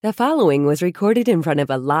The following was recorded in front of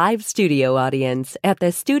a live studio audience at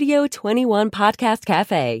the Studio 21 Podcast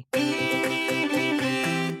Cafe.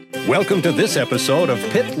 Welcome to this episode of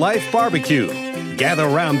Pit Life Barbecue. Gather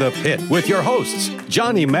round the pit with your hosts,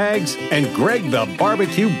 Johnny Maggs and Greg the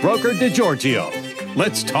Barbecue Broker DiGiorgio.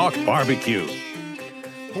 Let's talk barbecue.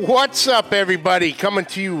 What's up, everybody? Coming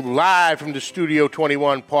to you live from the Studio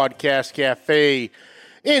 21 Podcast Cafe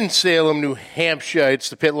in Salem, New Hampshire.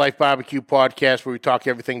 It's the Pit Life Barbecue Podcast where we talk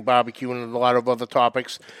everything barbecue and a lot of other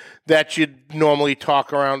topics that you'd normally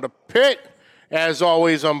talk around the pit. As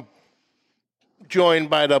always, I'm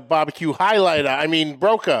joined by the barbecue highlighter.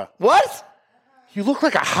 Broker. What? You look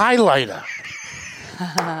like a highlighter.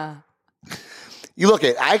 You look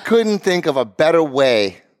at, I couldn't think of a better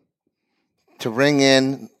way to ring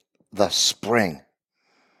in the spring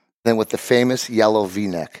than with the famous yellow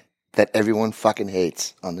V-neck that everyone fucking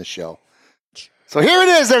hates on the show. So here it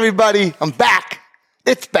is, everybody. I'm back.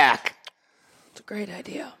 It's back. It's a great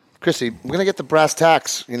idea. Chrissy, we're going to get the brass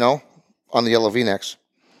tacks, on the yellow V-necks.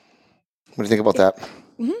 What do you think about that?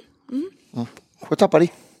 What's up, buddy?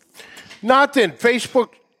 Nothing.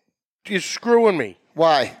 Facebook is screwing me.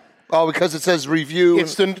 Why? Oh, because it says review.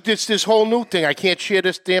 It's this whole new thing. I can't share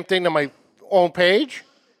this damn thing to my own page.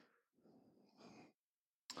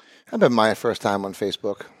 I've been my first time on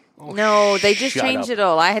Facebook. No, they just shut changed up. it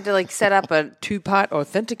all. I had to set up a two-part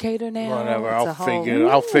authenticator now. Whatever. It's I'll a figure it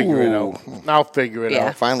out. I'll figure it Yeah.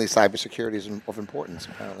 out. Finally, cybersecurity is of importance,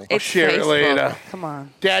 apparently. It's share it Facebook. later. Come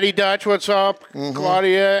on. Daddy Dutch, what's up?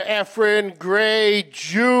 Claudia, Efren, Gray,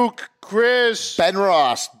 Juke, Chris. Ben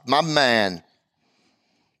Ross, my man.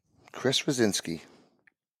 Chris Rosinski.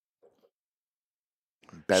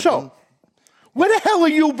 So, where the hell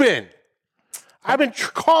have you been? I've been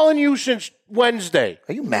calling you since Wednesday.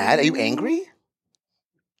 Are you mad? Are you angry?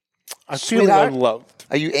 I feel Sweetheart? unloved.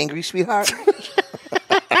 Are you angry, sweetheart?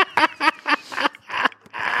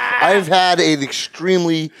 I've had an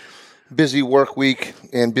extremely busy work week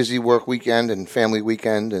and busy work weekend and family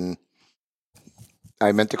weekend, and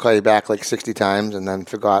I meant to call you back 60 times and then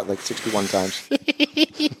forgot 61 times.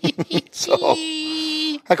 So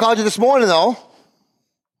I called you this morning, though.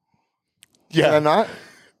 Did I not?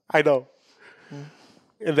 I know.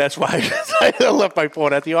 And that's why I left my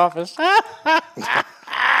phone at the office. You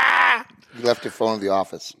left your phone at the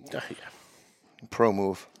office. Pro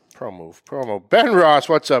move. Promo. Ben Ross,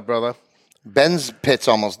 what's up, brother? Ben's pit's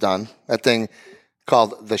almost done. That thing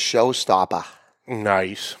called the Showstopper.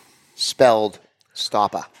 Nice. Spelled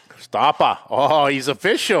stopper. Stopper. Oh, he's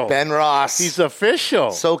official. Ben Ross. He's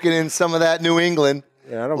official. Soaking in some of that New England.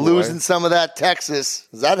 Yeah, I don't losing mind. some of that Texas.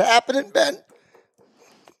 Is that happening, Ben?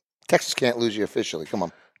 Texas can't lose you officially. Come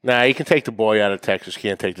on. Nah, you can take the boy out of Texas.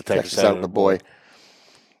 Can't take the Texas Texas out of the boy.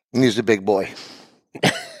 And he's a big boy.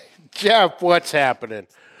 Jeff, what's happening?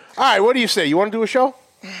 All right, what do you say? You want to do a show?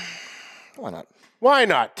 Why not? Why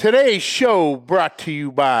not? Today's show brought to you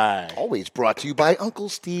by... Always brought to you by Uncle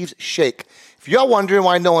Steve's Shake. If you're wondering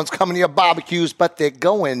why no one's coming to your barbecues, but they're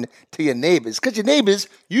going to your neighbors, because your neighbors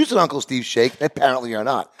use an Uncle Steve's Shake, and apparently you're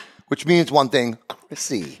not. Which means one thing,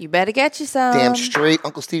 Chrissy. You better get you some. Damn straight,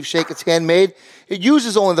 Uncle Steve's Shake. It's handmade. It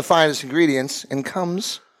uses only the finest ingredients and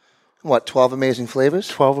comes, 12 amazing flavors?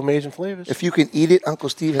 12 amazing flavors. If you can eat it, Uncle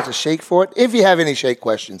Steve has a shake for it. If you have any shake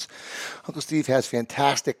questions, Uncle Steve has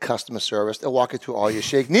fantastic customer service. They'll walk you through all your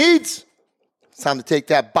shake needs. It's time to take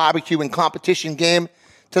that barbecue and competition game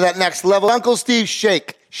to that next level. Uncle Steve's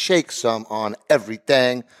Shake. Shake some on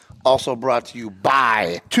everything. Also brought to you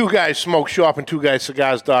by... Two Guys Smoke Shop and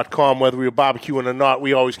TwoGuysCigars.com. Whether we're barbecuing or not,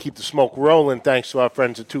 we always keep the smoke rolling thanks to our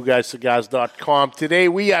friends at TwoGuysCigars.com. Today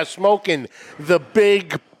we are smoking the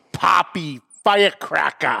Big Poppy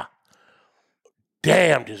Firecracker.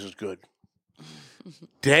 Damn, this is good.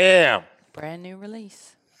 Damn. Brand new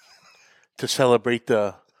release. To celebrate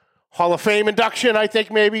the Hall of Fame induction, I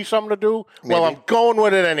think maybe something to do. Well, I'm going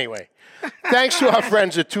with it anyway. Thanks to our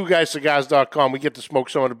friends at TwoGuysCigars.com, we get to smoke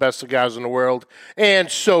some of the best cigars in the world,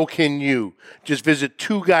 and so can you. Just visit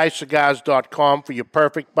TwoGuysCigars.com for your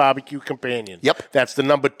perfect barbecue companion. Yep. That's the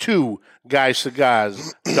number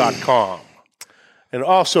 2GuysCigars.com. And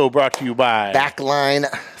also brought to you by... Backline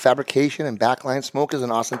Fabrication and Backline Smokers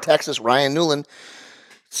in Austin, Texas. Ryan Newland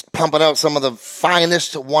pumping out some of the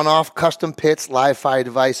finest one-off custom pits, live fire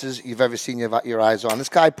devices you've ever seen your eyes on. This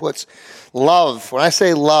guy puts love. When I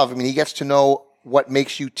say love, he gets to know what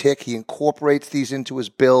makes you tick. He incorporates these into his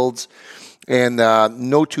builds, and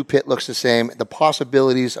no two pit looks the same. The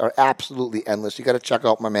possibilities are absolutely endless. You got to check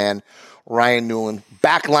out my man, Ryan Newland.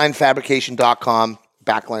 BacklineFabrication.com.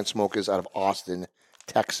 Backline Smokers out of Austin,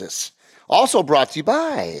 Texas. Also brought to you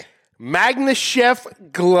by Magnus Chef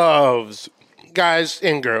Gloves. guys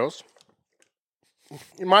and girls,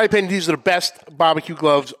 in my opinion, these are the best barbecue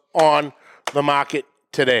gloves on the market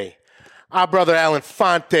today. Our brother Alan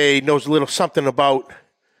Fonte knows a little something about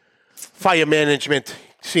fire management,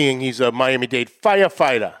 seeing he's a Miami-Dade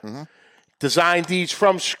firefighter. Mm-hmm. Designed these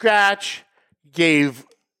from scratch,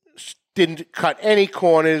 didn't cut any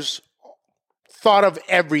corners, thought of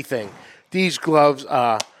everything. These gloves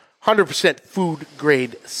are 100%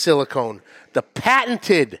 food-grade silicone. The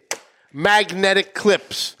patented magnetic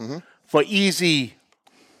clips for easy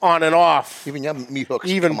on and off. Even your meat hooks.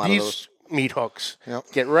 Even these meat hooks. Yep.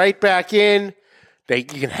 Get right back in. You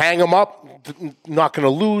can hang them up. Not going to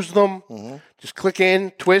lose them. Mm-hmm. Just click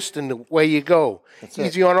in, twist, and away you go. That's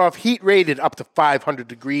easy on and off. Heat rated up to 500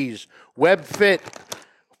 degrees. Web fit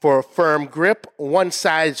for a firm grip. One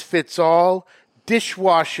size fits all.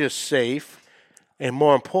 Dishwasher safe. And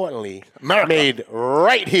more importantly, made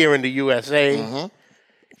right here in the USA. Mm-hmm.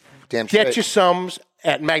 Damn straight. Get your sums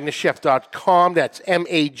at magnachef.com. That's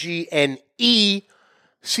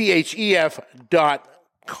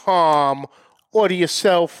MAGNECHEF.com. Order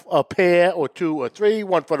yourself a pair or two or three,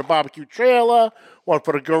 one for the barbecue trailer, one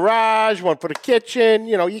for the garage, one for the kitchen.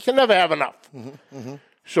 You know, you can never have enough. Mm-hmm. Mm-hmm.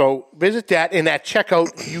 So visit that. And at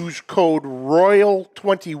checkout, use code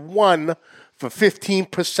ROYAL21 for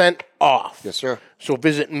 15% off. Yes, sir. So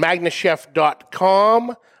visit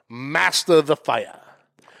magnachef.com, master the fire.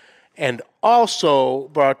 And also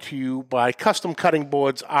brought to you by Custom Cutting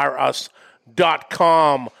Boards R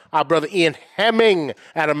Us.com. Our brother Ian Hemming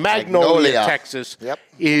out of Magnolia, Texas,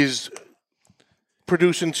 is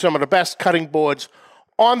producing some of the best cutting boards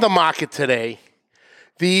on the market today.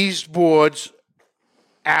 These boards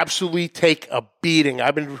absolutely take a beating.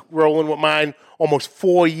 I've been rolling with mine almost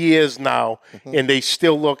 4 years now, and they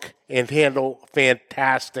still look and handle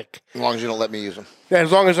fantastic. As long as you don't let me use them.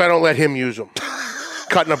 As long as I don't let him use them.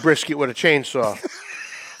 Cutting a brisket with a chainsaw.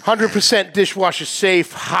 100% dishwasher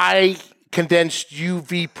safe, high condensed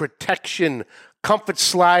UV protection, comfort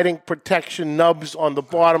sliding protection nubs on the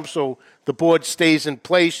bottom so the board stays in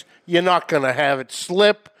place. You're not going to have it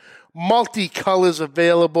slip. Multi-colors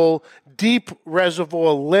available. Deep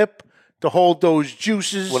reservoir lip to hold those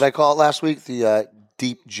juices. What did I call it last week? The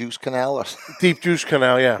deep juice canal? Deep juice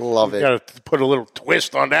canal, yeah. Love it. Got to put a little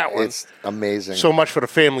twist on that one. It's amazing. So much for the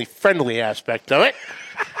family-friendly aspect of it.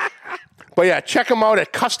 But yeah, check them out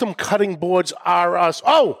at Custom Cutting Boards R Us.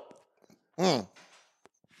 The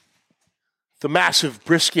massive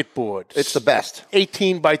brisket board. It's the best.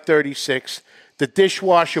 18 by 36. The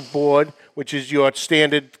dishwasher board, which is your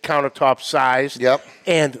standard countertop size. Yep.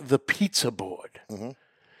 And the pizza board. Mm-hmm.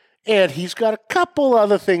 And he's got a couple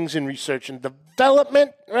other things in research and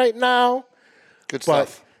development right now. Good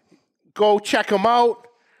stuff. Go check them out.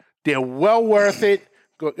 They're well worth it.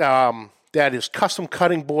 That is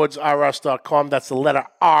customcuttingboardsrus.com. That's the letter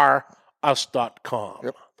R,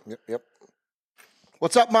 us.com. Yep.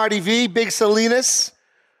 What's up, Marty V? Big Salinas?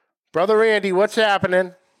 Brother Andy, what's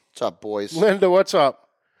happening? What's up, boys? Linda, what's up?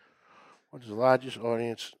 What is the largest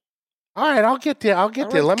audience? All right, I'll get there.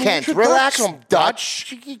 Let me Kent, relax,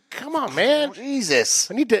 Dutch. Come on, man. Jesus.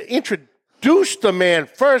 I need to introduce the man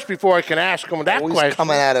first before I can ask him that Always question.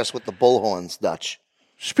 Coming at us with the bullhorns, Dutch.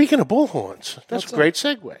 Speaking of bullhorns, that's a great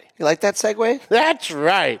segue. You like that segue? That's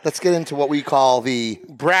right. Let's get into what we call the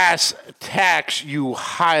brass tacks, you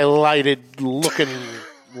highlighted looking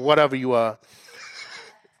whatever you are.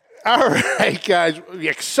 All right, guys.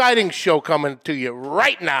 Exciting show coming to you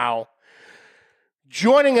right now.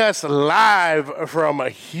 Joining us live from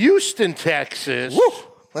Houston, Texas. Woo!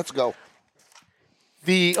 Let's go.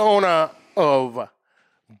 The owner of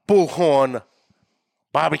Bullhorn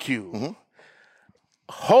Barbecue. Mm-hmm.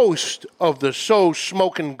 Host of the So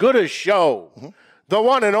Smokin' Gooder show. Mm-hmm. The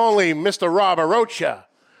one and only Mr. Rob Arocha.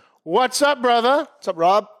 What's up, brother? What's up,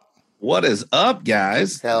 Rob? What is up,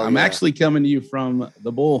 guys? I'm actually coming to you from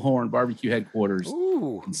the Bullhorn Barbecue headquarters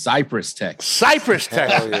in Cypress, Texas. Cypress,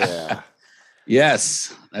 Texas. Yeah.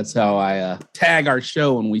 Yes, that's how I tag our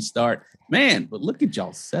show when we start. Man, but look at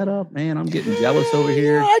y'all set up, man. I'm getting jealous over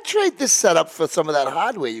here. I trade this setup for some of that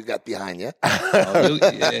hardware you got behind you. Especially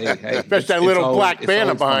that little black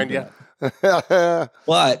banner behind you.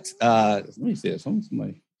 But let me see this.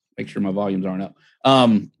 Somebody make sure my volumes aren't up.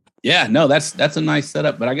 Yeah, no, that's a nice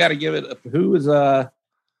setup. But I got to give it. Who is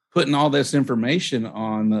putting all this information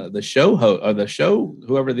on the show or the show?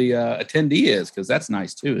 Whoever the attendee is, because that's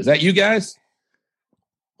nice too. Is that you guys?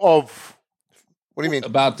 What do you mean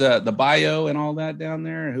about the bio and all that down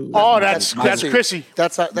there? That's Chrissy.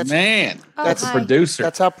 That's man. That's a producer.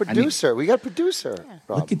 That's our producer. We got a producer.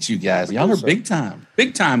 Yeah. Look at you guys. Y'all are big time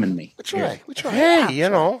in me. We try. Hey, you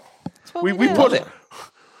know, we put it.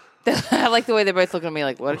 I like the way they both look at me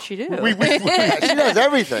like, what did she do? We She does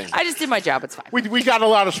everything. I just did my job. It's fine. we got a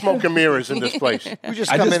lot of smoke and mirrors in this place. We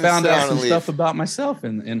just I come just in found and sit out down some and stuff about myself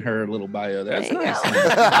in her little bio. That's There you nice.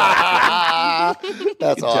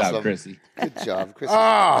 That's Good awesome. job, Chrissy. Good job, Chris.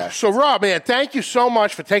 So Rob, man, thank you so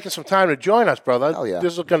much for taking some time to join us, brother. Hell yeah.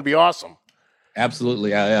 This is going to be awesome.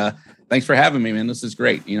 Absolutely. Thanks for having me, man. This is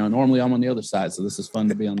great. Normally I'm on the other side, so this is fun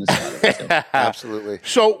to be on this side of it. So. Absolutely.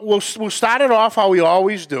 So we'll start it off how we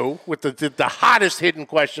always do with the hottest hidden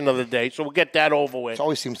question of the day. So we'll get that over with. It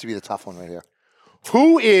always seems to be the tough one right here.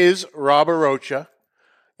 Who is Robert Rocha,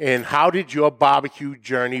 and how did your barbecue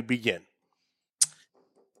journey begin?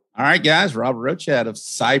 All right, guys. Robert Rocha out of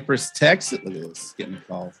Cypress, Texas. Look at this, getting a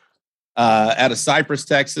call. Out of Cypress,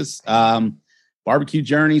 Texas. Barbecue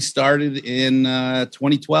journey started in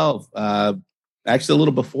 2012. Actually, a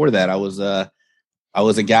little before that, I was a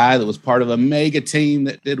guy that was part of a mega team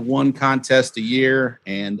that did one contest a year,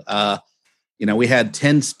 and we had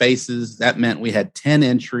 10 spaces. That meant we had 10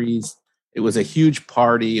 entries. It was a huge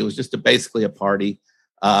party. It was just basically a party.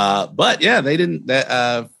 But yeah, they didn't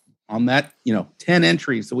on that 10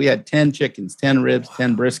 entries. So we had 10 chickens, 10 ribs,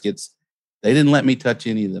 10 briskets. They didn't let me touch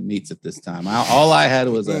any of the meats at this time. All I had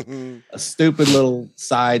was a stupid little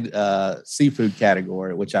side seafood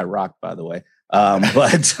category, which I rocked, by the way.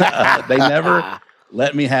 But they never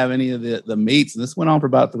let me have any of the meats. And this went on for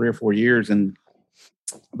about 3 or 4 years. And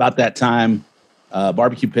about that time,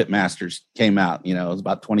 Barbecue Pit Masters came out. It was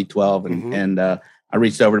about 2012. And I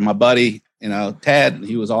reached over to my buddy, Tad.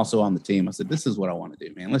 He was also on the team. I said, this is what I want to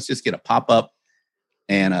do, man. Let's just get a pop-up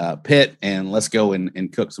and pit, and let's go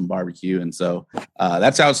and cook some barbecue. And so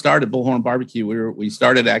that's how it started, Bullhorn Barbecue. We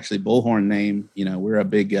started actually Bullhorn name. We're a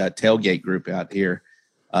big tailgate group out here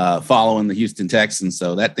following the Houston Texans.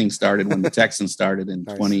 So that thing started when the Texans started in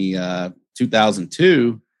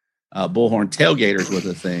 2002. Bullhorn Tailgaters was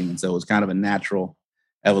a thing. And so it was kind of a natural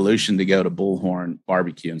evolution to go to Bullhorn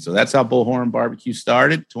Barbecue. And so that's how Bullhorn Barbecue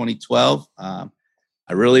started, 2012.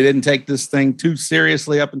 I really didn't take this thing too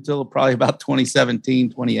seriously up until probably about 2017,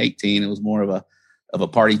 2018. It was more of a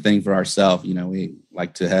party thing for ourselves. We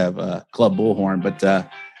like to have Club Bullhorn, but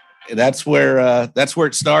that's where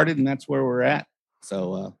it started, and that's where we're at.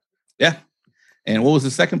 So yeah. And what was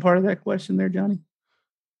the second part of that question there, Johnny?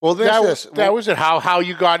 Well, That was it. How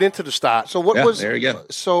you got into the start. So what was there you go.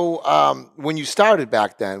 So when you started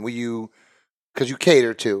back then, were you, because you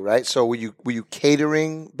cater too, right? So were you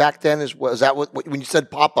catering back then? Was that what when you said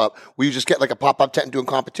pop up? Were you just get like a pop up tent and doing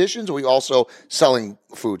competitions, or were you also selling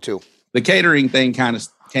food too? The catering thing kind of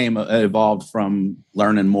evolved from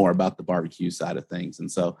learning more about the barbecue side of things, and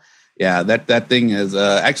so yeah, that thing is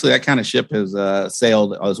actually that kind of ship has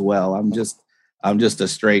sailed as well. I'm just a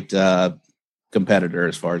straight competitor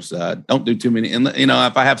as far as don't do too many. And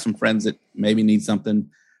if I have some friends that maybe need something,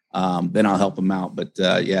 then I'll help them out. But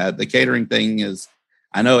yeah, the catering thing is,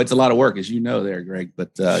 I know it's a lot of work, as you know there, Greg,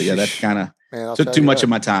 but yeah, that's kind of took too much of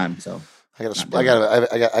my time. So I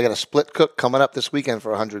got a split cook coming up this weekend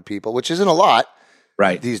for 100 people, which isn't a lot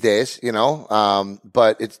right these days,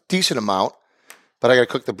 but it's decent amount. But I got to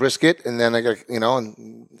cook the brisket, and then I got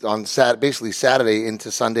on basically Saturday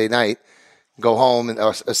into Sunday night, go home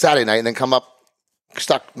or Saturday night, and then come up.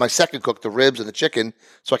 Stuck my second cook, the ribs and the chicken,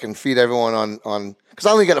 so I can feed everyone on because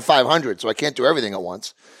I only get a 500, so I can't do everything at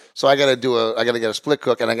once. So I got to get a split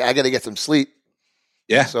cook, and I got to get some sleep.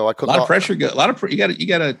 Yeah. So I cook a lot of pressure. You got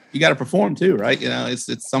to perform too, right?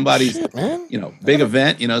 It's somebody's big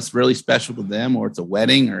event. It's really special to them, or it's a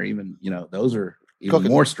wedding, or even those are even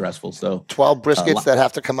cooking more stressful. So 12 briskets that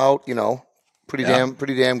have to come out, pretty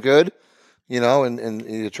damn good, and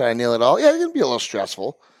you try and nail it all. Yeah, it's gonna be a little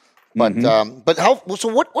stressful. But but how? So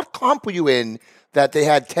what comp were you in that they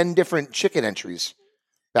had 10 different chicken entries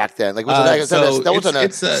back then? Like was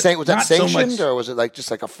that sanctioned, or was it like just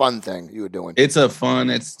like a fun thing you were doing? It's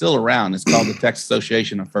still around. It's called the Texas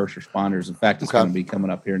Association of First Responders. In fact, it's going to be coming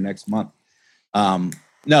up here next month. No,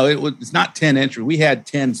 it's not 10 entry. We had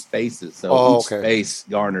 10 spaces, so each space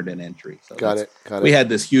garnered an entry. So got it. We had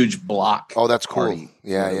this huge block. Oh, that's cool.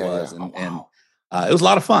 Yeah. And it was a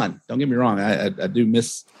lot of fun. Don't get me wrong. I do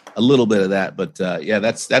miss a little bit of that, but yeah,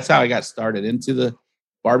 that's how I got started into the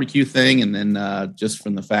barbecue thing, and then just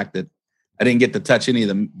from the fact that I didn't get to touch any of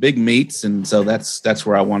the big meats, and so that's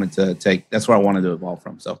where I wanted to evolve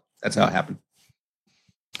from. So that's how it happened.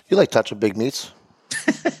 You like touching big meats?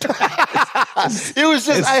 It was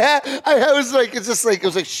just I was like it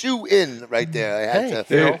was like shoe in right there. I had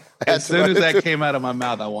to. Dude, as soon as that came out of my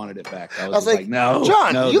mouth, I wanted it back. I was like, no,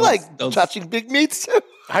 John, no, you like don't touching big meats too?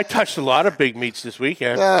 I touched a lot of big meats this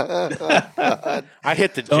weekend. I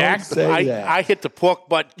hit the I hit the pork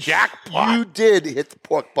butt jackpot. You did hit the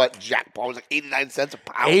pork butt jackpot. It was like 89 cents a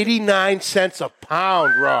pound. 89 cents a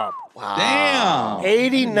pound, Rob. Wow. Damn.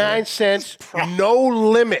 89 cents, no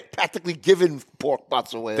limit. Practically giving pork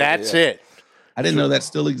butts away. That's it. I didn't know that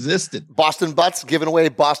still existed. Boston butts, giving away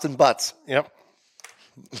Boston butts. Yep.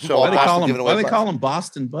 So Why they Boston call giving them? away Why they butts. call them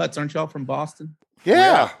Boston butts? Aren't y'all from Boston?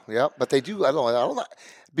 yeah. Yeah, but they do. I don't know.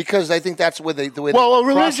 Because I think that's where the way Well,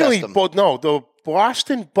 they process originally, them. the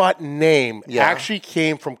Boston butt name Yeah. actually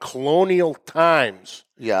came from colonial times.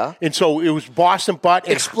 Yeah. And so it was Boston butt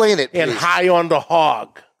and, Explain it, and please. high on the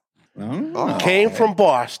hog. Oh, Came from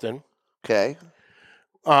Boston. Okay.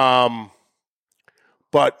 But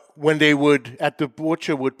when they would, at the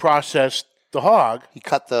butcher would process the hog, He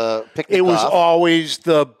cut the picnic it was off. always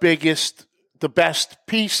the biggest, the best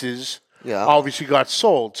pieces Yeah. obviously got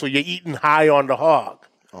sold. So you're eating high on the hog.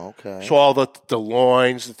 Okay. So all the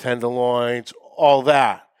loins, the tenderloins, all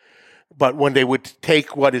that. But when they would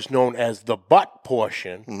take what is known as the butt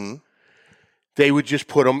portion, they would just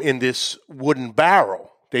put them in this wooden barrel.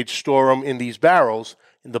 They'd store them in these barrels,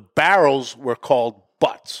 and the barrels were called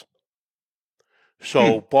butts.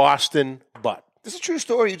 So Boston butt. This is a true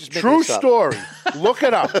story. You just make True this up. story. Look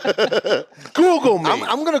it up. Google me.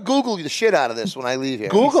 I'm going to Google the shit out of this when I leave here.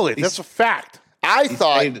 Google it. That's a fact. I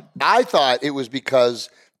thought it was because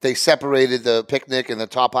they separated the picnic and the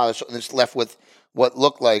top pile and just left with what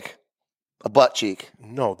looked like a butt cheek.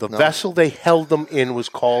 No, the vessel they held them in was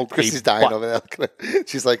called Chrissy's a dying butt. over there.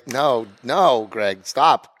 She's like, no, Greg,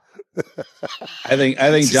 stop. I think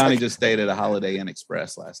Johnny just stayed at a Holiday Inn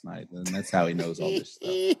Express last night, and that's how he knows all this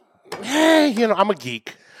stuff. Hey, I'm a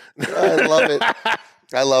geek. I love it.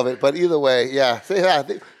 I love it. But either way, yeah.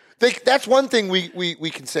 That's one thing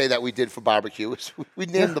we can say that we did for barbecue is we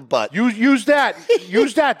named the butt. Use that.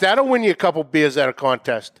 Use that. That'll win you a couple beers at a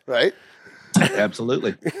contest. Right?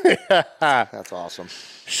 Absolutely. That's awesome.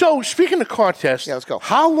 So, speaking of contests, Yeah, let's go.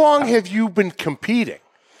 How long have you been competing?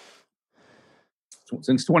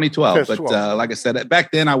 Since 2012. Since But 12. like I said,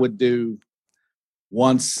 back then I would do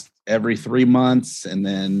once every 3 months. And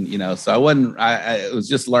then, so I wasn't, I was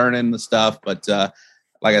just learning the stuff. But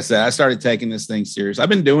like I said, I started taking this thing serious. I've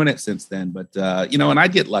been doing it since then. But, and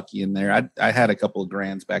I'd get lucky in there. I had a couple of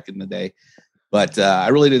grands back in the day. But I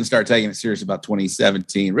really didn't start taking it serious about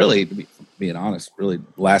 2017. Really, to be being honest, really the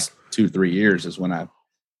last 2-3 years is when I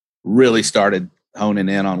really started honing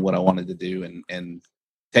in on what I wanted to do and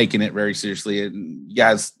taking it very seriously. And you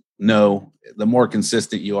guys know the more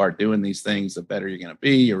consistent you are doing these things, the better you're going to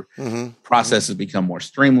be. Your processes become more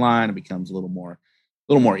streamlined. It becomes a little more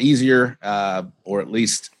easier, or at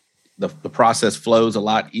least the process flows a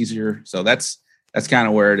lot easier. So that's kind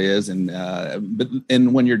of where it is.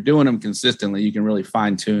 And when you're doing them consistently, you can really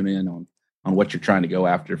fine tune in on what you're trying to go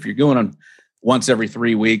after. If you're going on once every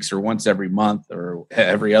 3 weeks or once every month or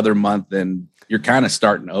every other month, then you're kind of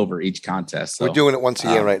starting over each contest. So, we're doing it once a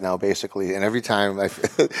year right now, basically. And every time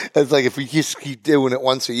it's like if we just keep doing it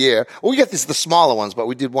once a year, well, we got the smaller ones, but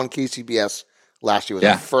we did one KCBS last year. It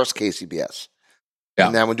was our first KCBS. Yeah.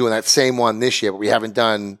 And then we're doing that same one this year, but we haven't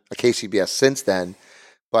done a KCBS since then.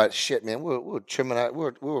 But shit, man, we were trimming out. We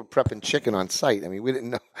were prepping chicken on site. I mean, we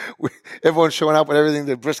didn't know. Everyone's showing up with everything.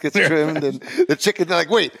 The brisket's trimmed and the chicken. They're like,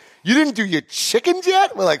 "Wait, you didn't do your chickens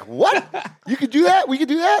yet?" We're like, "What? You could do that? We could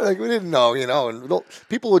do that?" Like we didn't know, And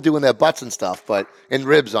people were doing their butts and stuff, and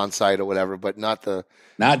ribs on site or whatever, but not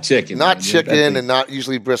chicken, and not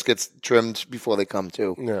usually briskets trimmed before they come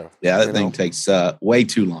too. Yeah, that thing takes way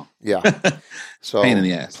too long. Yeah. So Pain in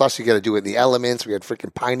the ass. Plus, you got to do it in the elements. We had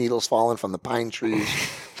freaking pine needles falling from the pine trees.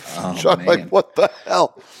 Oh, So I'm man. like, what the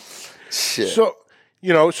hell? Shit. So,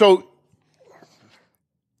 so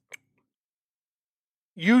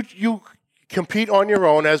you compete on your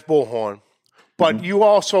own as Bullhorn, but you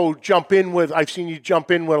also jump in with. I've seen you jump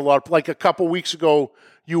in with a lot. Like a couple weeks ago,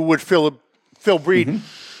 you would Phil Breeden.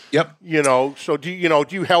 Yep. So do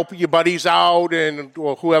you help your buddies out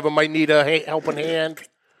or whoever might need a helping hand?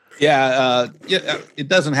 Yeah, it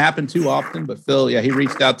doesn't happen too often, but Phil, he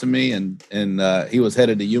reached out to me and he was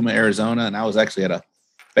headed to Yuma, Arizona, and I was actually at a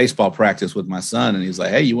baseball practice with my son, and he's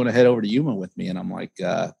like, "Hey, you want to head over to Yuma with me?" And I'm like,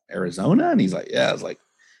 "Arizona?" And he's like, "Yeah." I was like,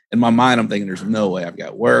 in my mind, I'm thinking, "There's no way. I've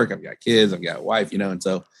got work, I've got kids, I've got a wife, And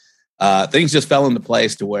so things just fell into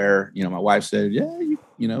place to where my wife said, "Yeah, if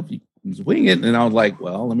you wing it," and I was like,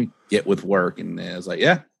 "Well, let me get with work," and I was like,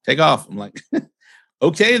 "Yeah, take off." I'm like.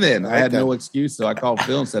 Okay, then. I had then. no excuse, so I called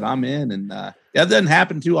Phil and said, I'm in. And that doesn't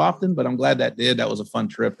happen too often, but I'm glad that did. That was a fun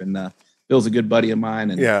trip. And Phil's a good buddy of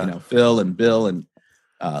mine. And, Phil and Bill and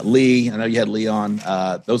Lee, I know you had Lee on.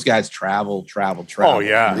 Those guys travel. Oh,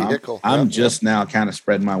 yeah. Lee Hickel. I'm just now kind of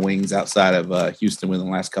spreading my wings outside of Houston within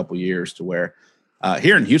the last couple of years to where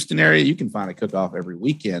here in Houston area, you can find a cook-off every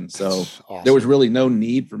weekend. So awesome. There was really no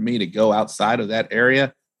need for me to go outside of that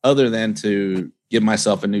area other than to give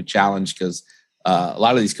myself a new challenge because a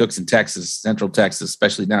lot of these cooks in Texas, Central Texas,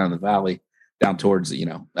 especially down in the valley, down towards,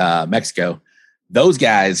 Mexico, those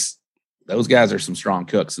guys are some strong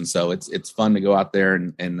cooks. And so it's fun to go out there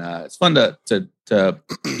and it's fun to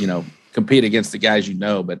compete against the guys,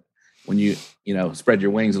 but when you spread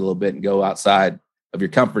your wings a little bit and go outside of your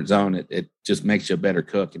comfort zone, it just makes you a better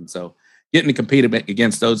cook. And so getting to compete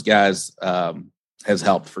against those guys has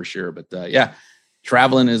helped for sure. But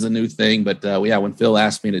traveling is a new thing. But when Phil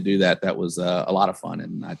asked me to do that, that was a lot of fun.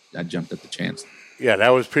 And I jumped at the chance. Yeah, that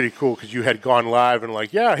was pretty cool because you had gone live and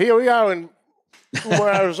here we are in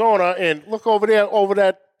Arizona, and look over there, over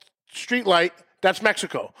that street light. That's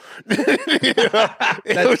Mexico.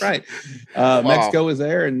 That's right. Mexico was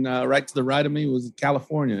there, and right to the right of me was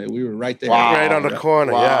California. We were right there. Wow. Right on the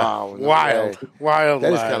corner. Wow. Yeah. Wild.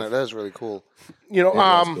 That is really cool.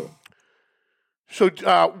 Cool. So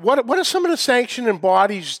what are some of the sanctioning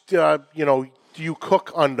bodies, do you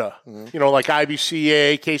cook under? Mm-hmm. Like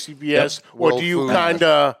IBCA, KCBS, or do you kind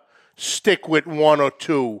of stick with one or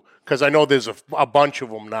two? Because I know there's a bunch of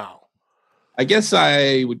them now. I guess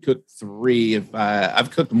I would cook 3 if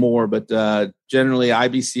I've cooked more, but generally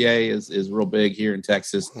IBCA is real big here in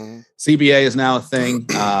Texas. Mm-hmm. CBA is now a thing,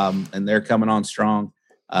 and they're coming on strong.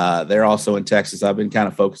 They're also in Texas. I've been kind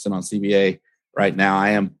of focusing on CBA right now.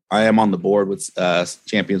 I am on the board with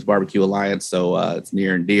Champions Barbecue Alliance, so it's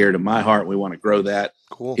near and dear to my heart. We want to grow that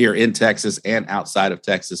here in Texas and outside of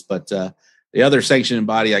Texas. But the other sanctioning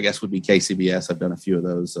body, I guess, would be KCBS. I've done a few of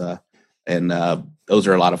those. And those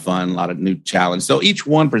are a lot of fun, a lot of new challenge. So each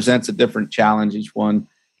one presents a different challenge. Each one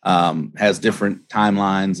has different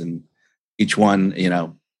timelines, and each one,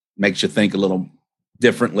 makes you think a little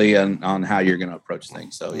differently on how you're going to approach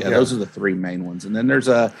things. So those are the 3 main ones. And then there's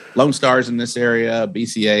Lone Stars in this area.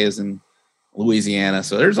 BCA is in Louisiana.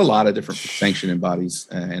 So there's a lot of different sanctioning bodies.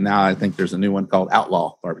 And now I think there's a new one called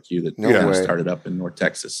Outlaw Barbecue that started up in North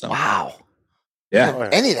Texas. So wow. Yeah.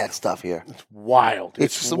 Any of that stuff here. It's wild.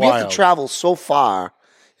 So we have to travel so far,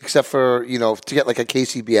 except for, to get like a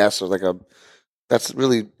KCBS or that's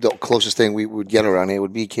really the closest thing we would get around here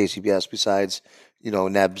would be KCBS besides,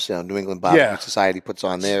 NEBS, New England Barbecue Society puts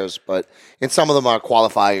on theirs. But and some of them are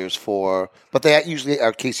qualifiers but they usually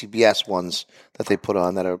are KCBS ones that they put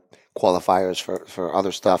on that are qualifiers for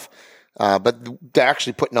other stuff. But they're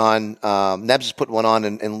actually putting on, NEBS is putting one on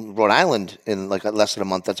in Rhode Island in less than a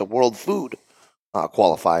month. That's a world food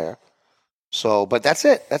qualifier. So, but that's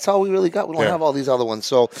it. That's all we really got. We don't have all these other ones.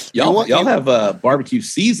 So y'all have barbecue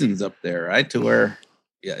seasons up there, right? To where,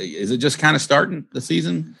 is it just kind of starting the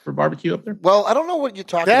season for barbecue up there? Well, I don't know what you're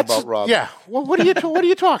talking about, Rob. Yeah. Well, what are you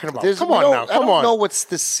talking about? Come on now. I don't know what's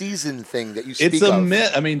the season thing that you speak of. It's a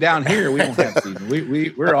myth. I mean, down here we don't have season.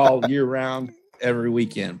 We're all year round every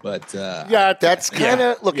weekend. But that's kind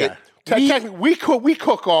of look at. We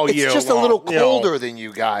cook all year. It's just a little colder than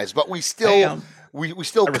you guys, but we still. We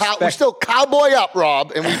still cowboy up,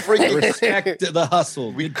 Rob, and we freaking respect the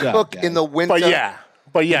hustle. We cook in the winter.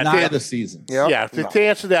 But not the season. Yep. To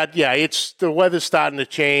answer that, it's the weather's starting to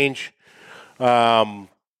change. So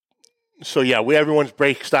everyone's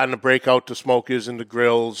starting to break out the smokers and the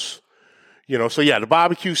grills. The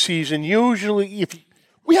barbecue season usually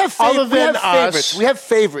we have favorites. We have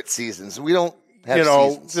favorite seasons. We don't.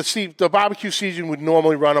 The barbecue season would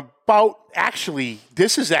normally run about.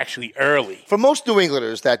 This is actually early for most New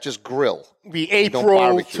Englanders that just grill. Be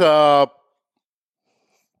April to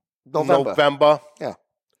November. Yeah,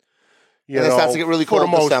 and it starts to get really cold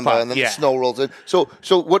in December, and then the snow rolls in. So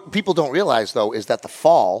what people don't realize though is that the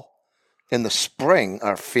fall and the spring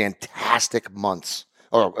are fantastic months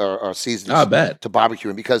or seasons. I bet. To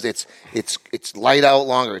barbecuing because it's light out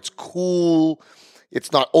longer. It's cool.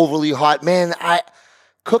 It's not overly hot. Man,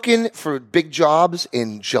 cooking for big jobs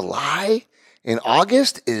in July and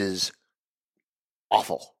August is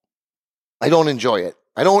awful. I don't enjoy it.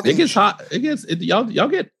 It gets hot. Y'all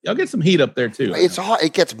get some heat up there too. It's hot.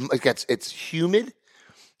 It's humid,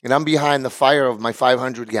 and I'm behind the fire of my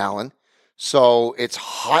 500 gallon, so it's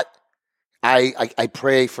hot. I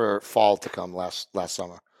pray for fall to come last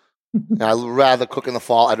summer. And I'd rather cook in the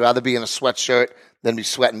fall. I'd rather be in a sweatshirt than be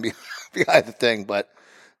sweating behind the thing. But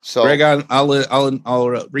So, Greg,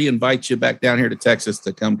 I'll re-invite you back down here to Texas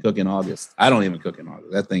to come cook in August. I don't even cook in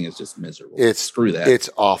August. That thing is just miserable. Screw that. It's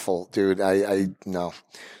awful, dude. I know.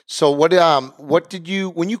 So what did you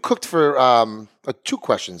when you cooked for? Two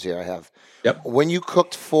questions here I have. Yep. When you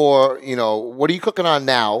cooked for, what are you cooking on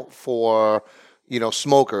now for,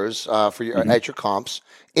 smokers for your at your comps,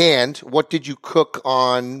 and what did you cook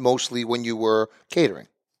on mostly when you were catering?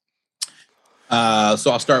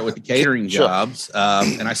 So I'll start with the catering jobs,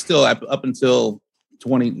 and I still up until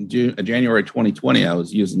January 2020, I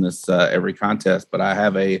was using this every contest. But I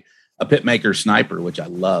have a Pitmaker Sniper, which I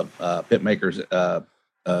love. Pitmaker's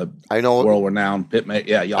I know world-renowned Pitmaker.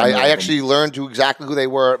 Yeah, I actually learned exactly who they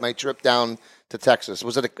were at my trip down to Texas.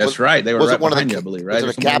 Was it? That's right. They were right behind you, I believe. Right?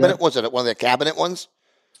 Was it a cabinet? Was it one of the cabinet ones?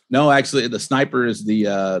 No, actually, the Sniper is the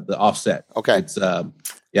offset. Okay. It's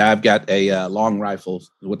I've got a long rifle,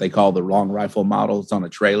 what they call the long rifle model. It's on a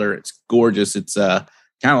trailer. It's gorgeous. It's kind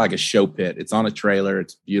of like a show pit. It's on a trailer.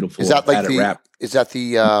 It's beautiful. Is that like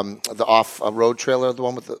the off-road trailer, the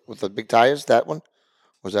one with the big tires? That one?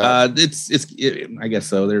 Was that? I guess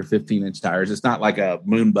so. They're 15-inch tires. It's not like a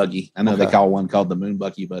moon buggy. I know they call one called the moon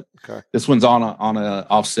buggy, but this one's on a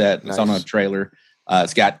offset. It's on a trailer.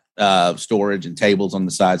 It's got storage and tables on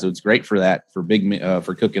the side, so it's great for that for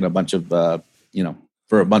for cooking a bunch of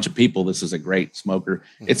for a bunch of people. This is a great smoker.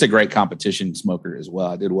 Mm-hmm. It's a great competition smoker as well.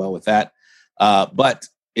 I did well with that, but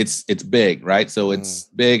it's big, right? So it's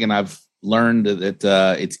big, and I've learned that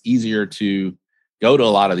it's easier to go to a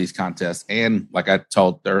lot of these contests, and like I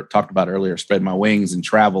talked about earlier, spread my wings and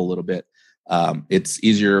travel a little bit. It's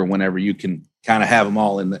easier whenever you can kind of have them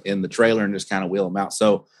all in the trailer and just kind of wheel them out.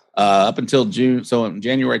 So up until June, so in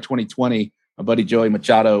January 2020, my buddy Joey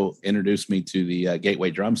Machado introduced me to the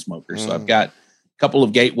Gateway drum smoker. So I've got a couple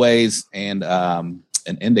of Gateways and an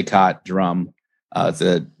Endicott drum. It's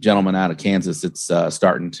a gentleman out of Kansas that's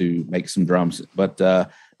starting to make some drums, but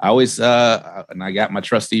I always and I got my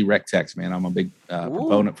trusty Rectex, man. I'm a big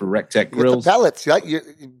proponent for Rectex grills. Pellets,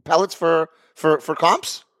 pellets for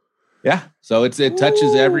comps. Yeah, so it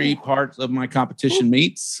touches every part of my competition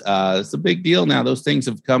meats. It's a big deal now. Those things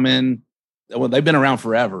have come in. Well, they've been around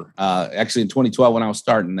forever. Actually, in 2012 when I was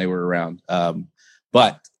starting, they were around.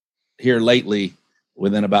 But here lately,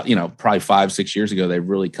 within about probably 5-6 years ago, they've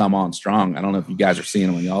really come on strong. I don't know if you guys are seeing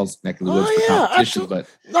them in y'all's neck of the woods for competitions, but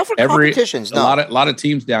not for competitions. No. A lot of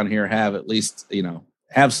teams down here have at least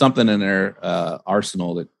have something in their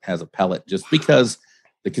arsenal that has a pellet, just because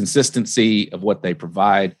the consistency of what they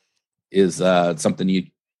provide is something you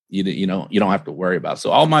don't have to worry about. So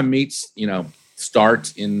all my meats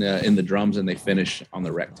start in the drums and they finish on the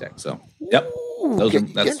Rectex. So yep.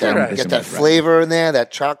 Get that flavor in there,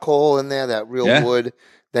 that charcoal in there, that real wood.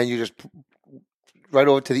 Then you just right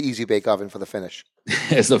over to the Easy Bake Oven for the finish.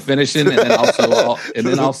 So finishing, and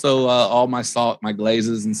then also all my salt, my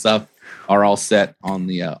glazes and stuff are all set on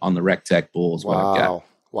the Rectex bowl is what I've got.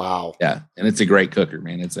 Wow. Yeah, and it's a great cooker,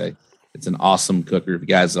 man. It's an awesome cooker. If you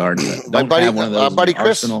guys don't have one of those, our buddy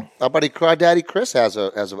Crawdaddy Chris has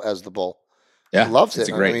the bowl. Yeah, he loves it.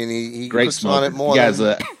 A great, he great cooks smoker. on it more. You guys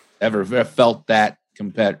ever felt that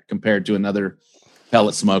compared to another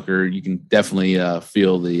pellet smoker? You can definitely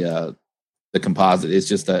feel the composite. It's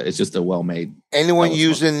just a well made. Anyone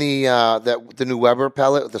using the new Weber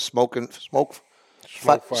pellet, the smoke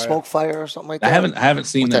fire or something like that? I haven't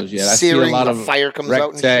seen those yet. I see a lot of fire comes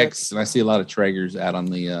out and I see a lot of Traegers out on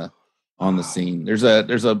the scene. There's a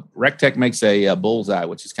Rectex makes a bullseye,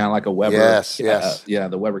 which is kind of like a Weber. Yes.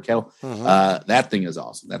 The Weber kettle. Mm-hmm. That thing is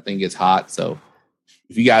awesome. That thing gets hot. So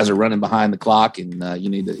if you guys are running behind the clock and you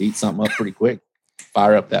need to heat something up pretty quick,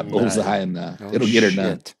 fire up that bullseye and it'll get her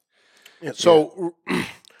done. Yeah, so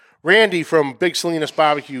Randy from Big Salinas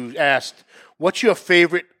Barbecue asked, "What's your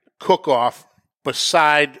favorite cook-off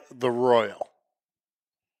beside the Royal?"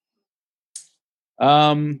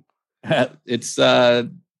 It's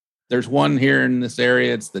there's one here in this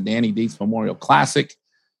area. It's the Danny Dietz Memorial Classic.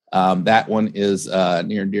 That one is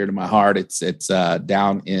near and dear to my heart. It's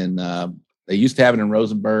down in. They used to have it in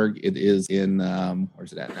Rosenberg. It is in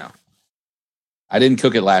where's it at now? I didn't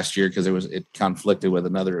cook it last year because it conflicted with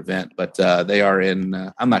another event. But they are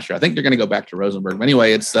in. I'm not sure. I think they're going to go back to Rosenberg. But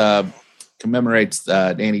anyway, it's commemorates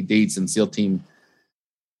Danny Dietz and SEAL Team.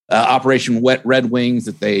 Operation Wet Red Wings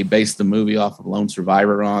that they based the movie off of Lone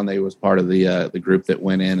Survivor on. They was part of the group that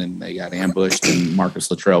went in and they got ambushed, and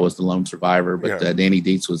Marcus Luttrell was the lone survivor, but Danny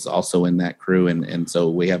Dietz was also in that crew. And so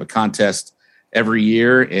we have a contest every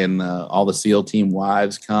year, and all the SEAL Team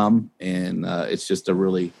wives come, and it's just a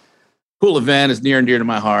really cool event. It's near and dear to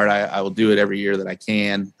my heart. I will do it every year that I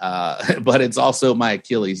can. But it's also my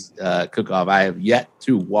Achilles cook-off. I have yet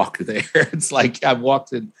to walk there. It's like I've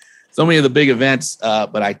walked in so many of the big events,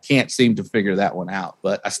 but I can't seem to figure that one out.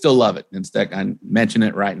 But I still love it. Instead, I mention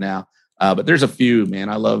it right now. But there's a few, man.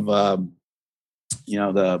 I love,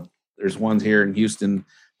 there's ones here in Houston,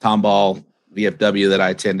 Tomball, VFW that I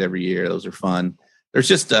attend every year. Those are fun. There's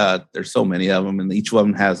just, there's so many of them, and each of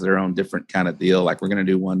them has their own different kind of deal. Like we're going to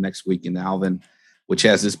do one next week in Alvin, which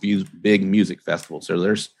has this big music festival.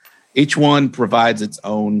 So each one provides its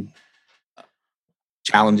own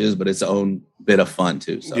challenges, but its own bit of fun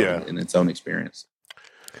too. So in its own experience.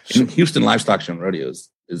 And Houston Livestock Show and Rodeo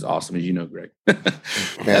is awesome, as you know, Greg.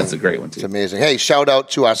 That's a great one too. It's amazing. Hey, shout out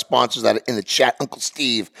to our sponsors that are in the chat. Uncle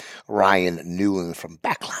Steve, Ryan Newland from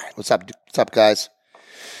Backline. What's up, guys?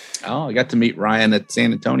 Oh, I got to meet Ryan at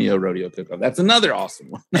San Antonio Rodeo Cook-Off. That's another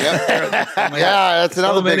awesome one. Yep. That's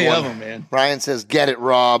another so big many one. Of them, man. Ryan says, "Get it,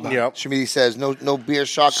 Rob." Yep. Schmitty says, "No beer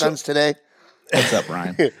shotguns today." What's up,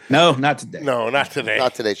 Ryan? No, not today. No, not today.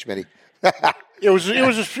 Not today, Schmitty. It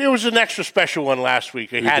was an extra special one last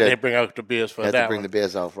week. I had to bring out the beers for You had that to bring one. the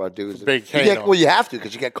beers out for our dudes. Big well, you have to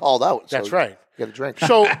because you get called out. So That's right. You got to drink.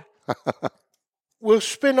 So we'll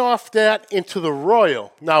spin off that into the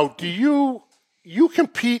Royal. Now, do you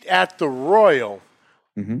compete at the Royal,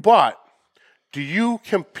 but do you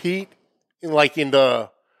compete in the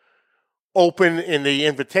Open in the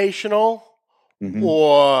Invitational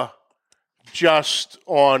or just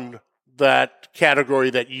on that category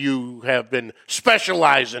that you have been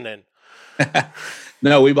specializing in?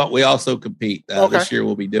 No, we also compete. This year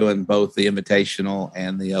we'll be doing both the Invitational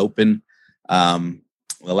and the Open. The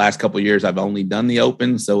last couple of years I've only done the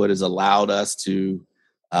Open, so it has allowed us to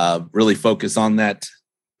really focus on that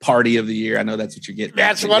party of the year. I know that's what you're getting at.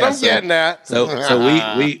 That's what I'm getting at.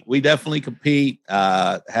 So we definitely compete.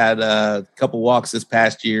 Had a couple walks this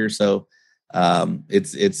past year, so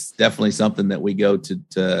it's definitely something that we go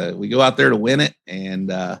to we go out there to win it, and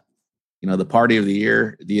the party of the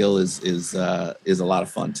year deal is a lot of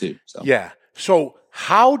fun too. So yeah. So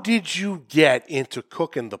how did you get into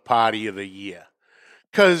cooking the party of the year?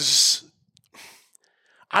 Because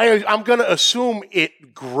I'm going to assume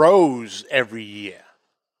it grows every year.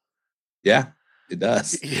 Yeah, it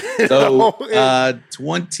does. So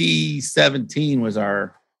 2017 was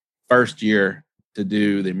our first year to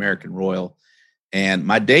do the American Royal. And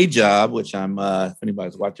my day job, which I'm, if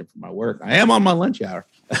anybody's watching from my work, I am on my lunch hour.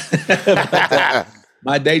 But,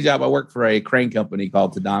 my day job, I work for a crane company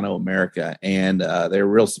called Tadano America, and they're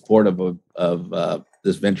real supportive of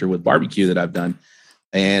this venture with barbecue that I've done.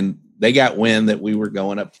 And they got wind that we were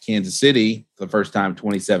going up to Kansas City for the first time in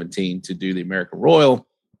 2017 to do the American Royal.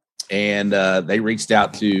 And they reached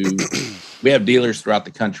out to, we have dealers throughout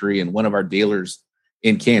the country, and one of our dealers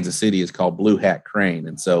in Kansas City is called Blue Hat Crane.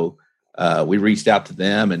 And so we reached out to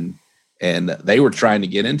them, and they were trying to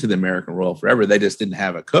get into the American Royal forever. They just didn't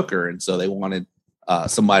have a cooker. And so they wanted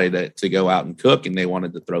somebody to go out and cook, and they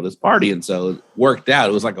wanted to throw this party. And so it worked out.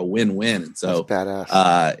 It was like a win-win. And so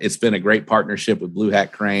it's been a great partnership with Blue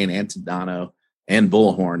Hat Crane and Tadano and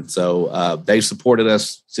Bullhorn. So they've supported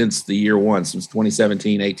us since the year one, since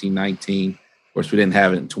 2017, 18, 19. Of course, we didn't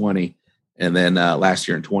have it in 20. And then last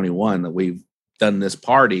year in 21, that we've done this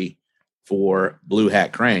party for Blue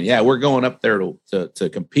Hat Crane. Yeah, we're going up there to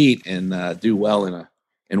compete and do well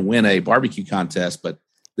and win a barbecue contest. But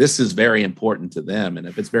this is very important to them. And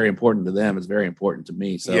if it's very important to them, it's very important to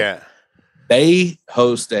me. So they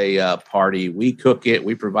host a party. We cook it.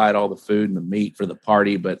 We provide all the food and the meat for the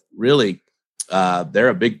party. But really, they're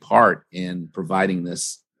a big part in providing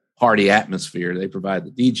this party atmosphere. They provide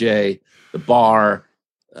the DJ, the bar,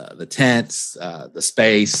 the tents, the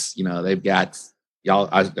space. They've got y'all.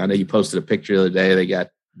 I know you posted a picture the other day. They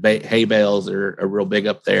got hay bales are real big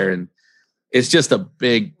up there, and it's just a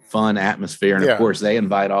big fun atmosphere. And of course, they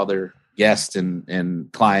invite all their guests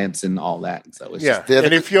and clients and all that. And so it's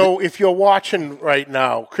and if you're watching right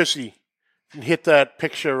now, Chrissy, you can hit that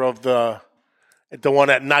picture of the one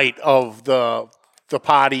at night of the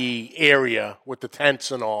party area with the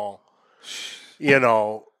tents and all.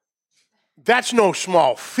 That's no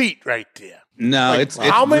small feat right there. No, it's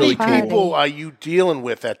how many really people cool. are you dealing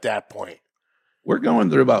with at that point? We're going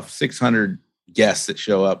through about 600 guests that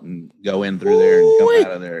show up and go in through there and come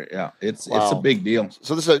out of there. Yeah, it's a big deal.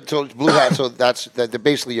 So this is Blue Hat. So they're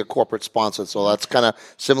basically your corporate sponsor. So that's kind of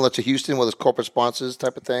similar to Houston, where there's corporate sponsors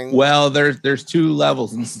type of thing. Well, there's two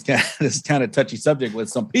levels, and this is kind of touchy subject with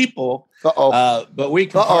some people. But we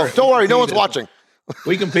don't worry, no one's watching.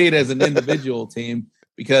 We compete as an individual team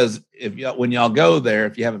because when y'all go there,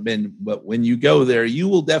 if you haven't been, but when you go there, you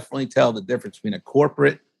will definitely tell the difference between a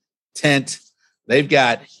corporate tent. They've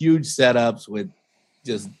got huge setups with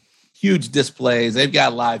just huge displays. They've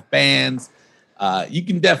got live bands. You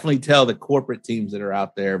can definitely tell the corporate teams that are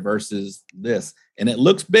out there versus this. And it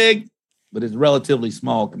looks big, but it's relatively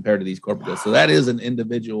small compared to these corporate deals. So that is an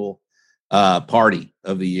individual party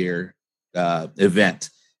of the year event.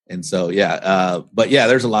 And so, but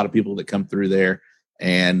there's a lot of people that come through there,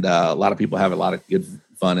 and a lot of people have a lot of good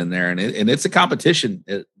fun in there. And it's a competition.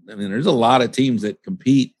 There's a lot of teams that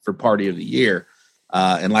compete for party of the year.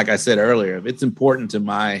 And like I said earlier, if it's important to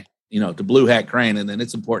to Blue Hat Crane, and then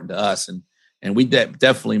it's important to us. And we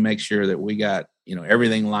definitely make sure that we got,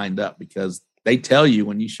 everything lined up, because they tell you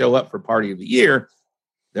when you show up for party of the year,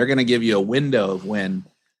 they're going to give you a window of when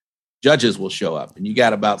judges will show up. And you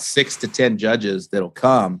got about 6 to 10 judges that'll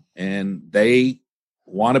come, and they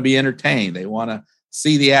want to be entertained. They want to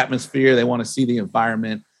see the atmosphere. They want to see the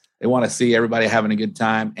environment. They want to see everybody having a good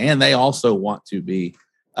time. And they also want to be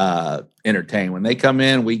entertained. When they come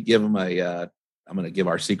in, we give them I'm going to give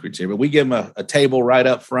our secrets here, but we give them a table right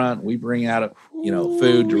up front. We bring out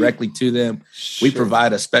food directly to them. We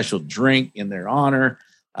provide a special drink in their honor.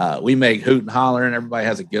 We make hoot and holler, and everybody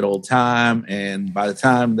has a good old time. And by the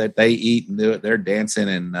time that they eat and do it, they're dancing.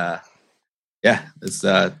 And it's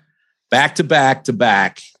back to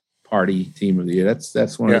back party team of the year.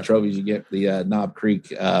 That's one of the trophies you get. The Knob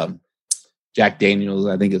Creek Jack Daniels,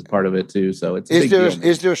 I think, is part of it too. So it's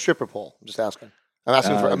is there a stripper pole? I'm just asking. I'm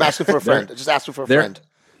asking for a friend. Just asking for a friend.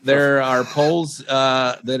 There are poles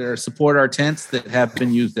that support our tents that have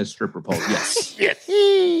been used as stripper poles. Yes. Yes.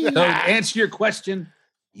 So to answer your question,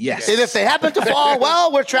 yes. And if they happen to fall,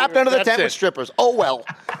 well, we're trapped under the tent with strippers. Oh, well.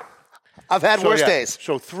 I've had worse days.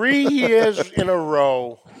 So 3 years in a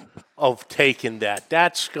row of taking that.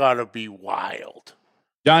 That's got to be wild.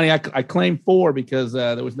 Johnny, I claim 4 because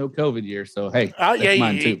there was no COVID year. So, hey, that's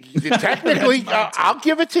mine too. Technically, I'll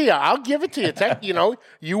give it to you.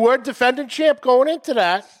 You were defending champ going into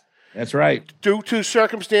that. That's right. Due to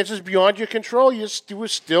circumstances beyond your control, you were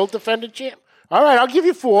still defending champ. All right, I'll give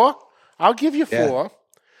you 4.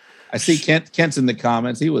 I see Kent's in the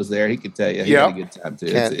comments. He was there. He could tell you he had a good time too.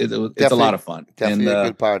 It's a lot of fun. Definitely a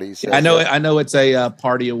good party. I know it's a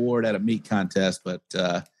party award at a meat contest, but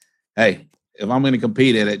hey, if I'm going to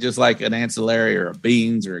compete in it, just like an ancillary or a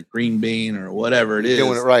beans or a green bean or whatever it is,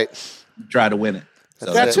 doing it right, try to win it.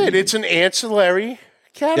 So that's it. It's an ancillary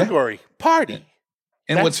category party.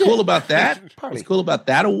 And what's cool about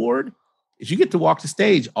that award is you get to walk the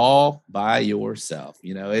stage all by yourself.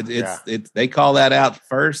 They call that out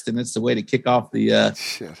first, and it's the way to kick off the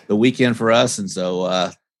weekend for us. And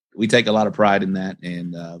so we take a lot of pride in that.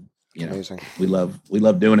 And amazing. we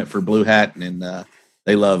love doing it for Blue Hat, and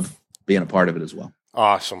they love being a part of it as well.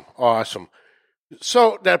 Awesome.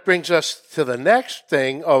 So that brings us to the next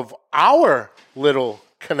thing of our little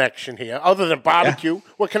connection here. Other than barbecue,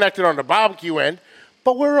 we're connected on the barbecue end,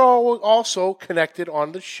 but we're also connected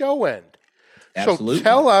on the show end. Absolutely. So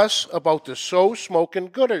tell us about the So Smokin'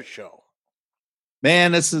 Gooder show.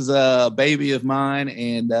 Man, this is a baby of mine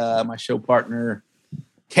and my show partner,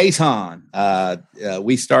 Kason.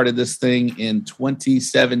 We started this thing in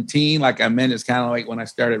 2017. Like I mentioned, it's kind of like when I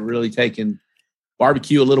started really taking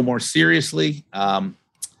barbecue a little more seriously. I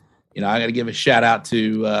got to give a shout out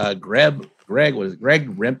to Greg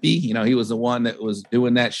Rempe. He was the one that was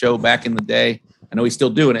doing that show back in the day. I know he's still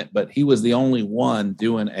doing it, but he was the only one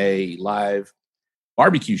doing a live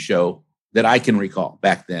barbecue show that I can recall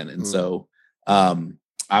back then. And so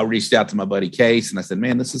I reached out to my buddy Case and I said,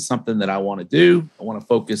 man, this is something that I want to do. I want to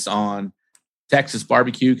focus on Texas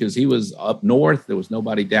barbecue because he was up north. There was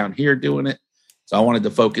nobody down here doing it. So I wanted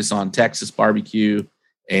to focus on Texas barbecue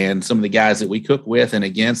and some of the guys that we cook with and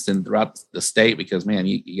against and throughout the state, because, man,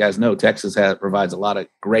 you guys know Texas provides a lot of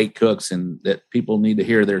great cooks and that people need to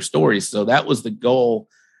hear their stories. So that was the goal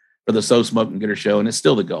for the So Smokin' Gooder show, and it's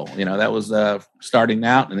still the goal. That was starting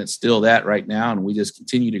out, and it's still that right now, and we just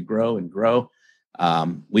continue to grow and grow.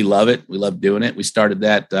 We love it. We love doing it. We started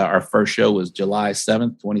that. Our first show was July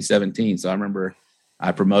 7th, 2017. So I remember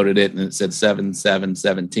I promoted it, and it said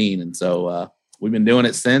 7/7/17. And so we've been doing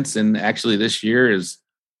it since, and actually this year is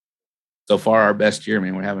so far our best year,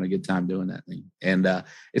 man. We're having a good time doing that thing. And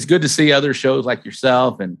it's good to see other shows like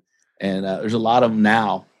yourself, and there's a lot of them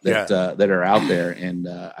now that are out there. And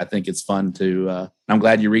I think it's fun to I'm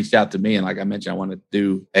glad you reached out to me. And like I mentioned, I want to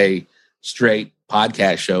do a straight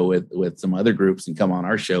podcast show with some other groups and come on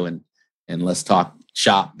our show and let's talk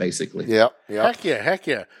shop, basically. Yep. Heck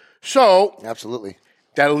yeah. So absolutely.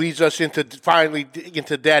 That leads us into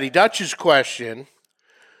Daddy Dutch's question.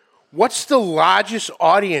 What's the largest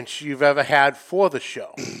audience you've ever had for the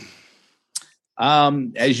show?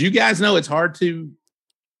 As you guys know, it's hard to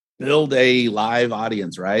build a live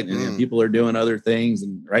audience, right? And people are doing other things.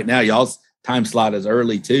 And right now, y'all's time slot is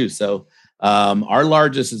early too. So our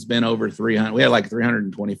largest has been over 300. We had like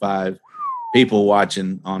 325 people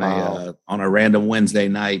watching on a random Wednesday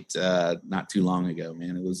night not too long ago,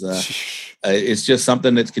 man. It was it's just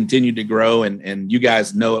something that's continued to grow, and you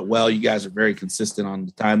guys know it well. You guys are very consistent on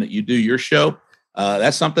the time that you do your show.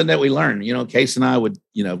 That's something that we learned. You know, Case and I would,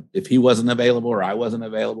 you know, if he wasn't available or I wasn't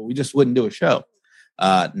available, we just wouldn't do a show.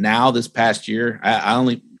 Now this past year,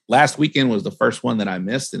 last weekend was the first one that I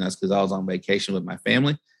missed, and that's because I was on vacation with my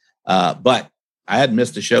family. But I had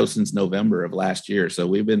missed a show since November of last year. So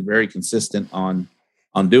we've been very consistent on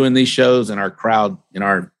doing these shows, and our crowd and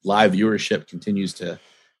our live viewership continues to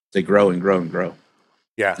grow and grow and grow.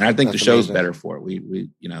 Yeah. And I think the show's amazing. better for it. We,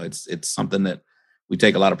 you know, it's something that we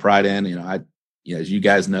take a lot of pride in. You know, as you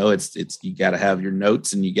guys know, it's you got to have your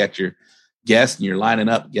notes, and you got your guests, and you're lining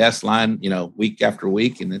up guest line, you know, week after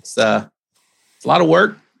week. And it's a lot of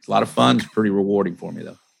work. It's a lot of fun. It's pretty rewarding for me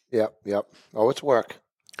though. Yep. Oh, it's work.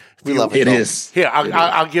 We love It though. is. Here,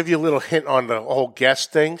 I'll give you a little hint on the whole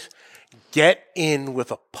guest things. Get in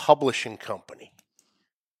with a publishing company.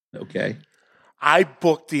 Okay. I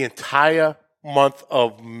booked the entire month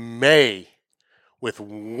of May with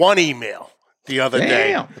one email the other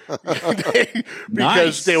Damn. day.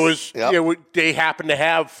 Nice. Because they happened to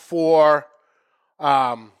have four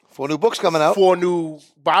new books coming out. 4 new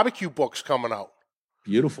barbecue books coming out.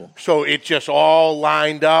 Beautiful. So it just all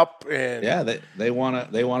lined up, and Yeah, they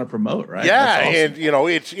want to promote, right? yeah, That's awesome. and you know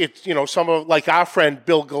it's you know, some of, like our friend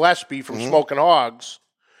Bill Gillespie from Smoking Hogs,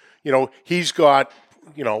 you know, he's got,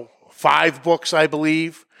 you know, 5 books, I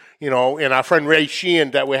believe, you know, and our friend Ray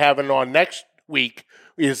Sheehan that we're having on next week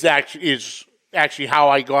is actually how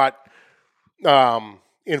I got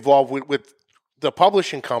involved with the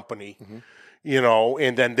publishing company. You know,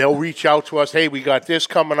 and then they'll reach out to us. Hey, we got this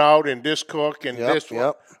coming out, and this cook, and this one.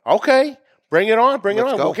 Yep. Okay, bring it on, Let's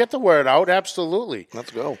go. We'll get the word out. Absolutely.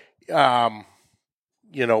 Let's go.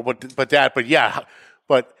 You know,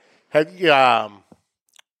 but have you,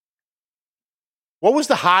 what was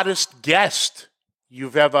the hardest guest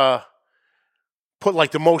you've ever put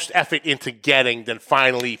like the most effort into getting, then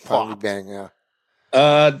finally Finally popped? bang,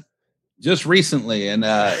 yeah. Just recently, and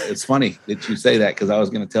it's funny that you say that, because I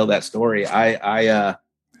was going to tell that story. I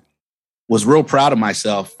was real proud of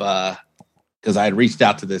myself because I had reached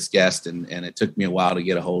out to this guest, and it took me a while to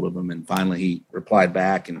get a hold of him, and finally he replied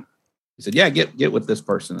back, and he said, "Yeah, get with this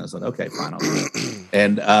person." I said, "Okay, fine." I'll do it.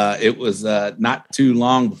 And it was not too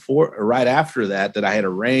long before, or right after that I had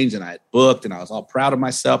arranged and I had booked, and I was all proud of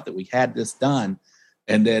myself that we had this done.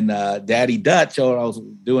 And then Daddy Dutch, I was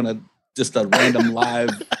doing just a random live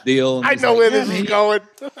deal. And I know where this is going.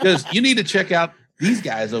 Because you need to check out these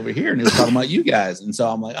guys over here. And he was talking about you guys. And so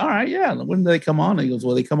I'm like, all right, yeah. When do they come on? And he goes,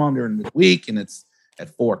 well, they come on during the week, and it's at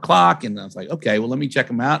 4:00. And I was like, okay, well, let me check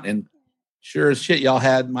them out. And sure as shit, y'all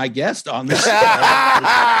had my guest on this.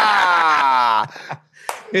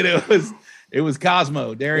 And it was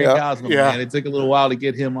Cosmo, Darian Cosmo. Yeah. Man. It took a little while to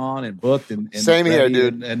get him on and booked. And Same here, ready.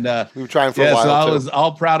 dude. And We were trying for a yeah, while. so I too. was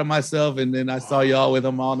all proud of myself, and then I saw y'all with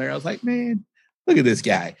him on there. I was like, man, look at this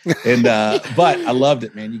guy. And but I loved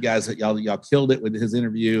it, man. You guys, y'all killed it with his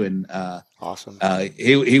interview, and awesome.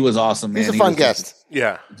 he was awesome, man. He's a fun was guest.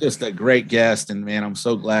 Yeah. just a great guest, and man, I'm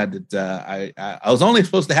so glad that I was only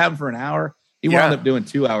supposed to have him for an hour. He wound up doing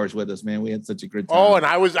 2 hours with us, man. We had such a good time. Oh, and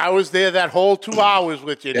I was there that whole 2 hours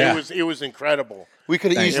with you. Yeah. It was incredible. We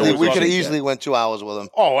could have Thanks. easily It was awesome. easily went 2 hours with him.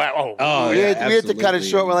 Oh, Oh, we yeah, had to cut it absolutely.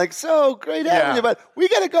 short. We're like, so great having Yeah. you, but we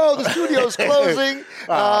got to go. The studio's closing.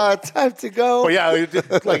 Time to go. Well, yeah,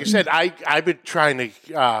 like I said, I've been trying to.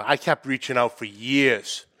 I kept reaching out for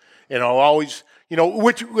years, you know, always, you know,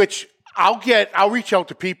 which I'll reach out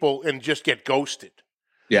to people and just get ghosted.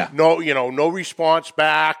 Yeah. No, you know, no response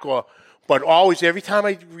back, but always every time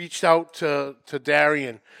I reached out to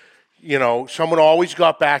Darian, you know, someone always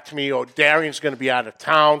got back to me, or Darian's going to be out of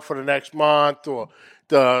town for the next month, or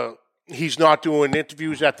he's not doing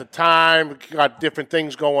interviews at the time, got different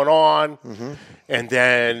things going on. And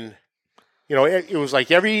then, you know, it was like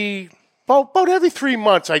about every 3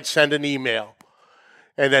 months I'd send an email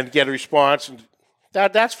and then get a response. And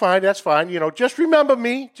that's fine. You know, just remember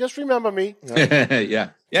me. yeah.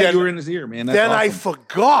 Then- You were in his ear, man. That's Then I awesome.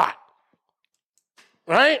 forgot,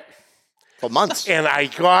 right? For months. And I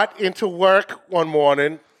got into work one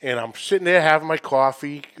morning, and I'm sitting there having my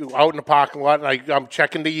coffee out in the parking lot, and I'm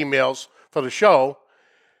checking the emails for the show.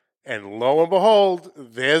 And lo and behold,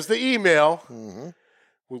 there's the email.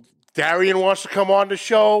 Darian wants to come on the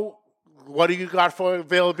show. what do you got for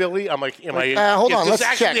availability? I'm like, hold on, is this let's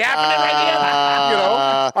actually check. happening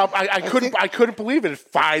right here? I couldn't believe it. It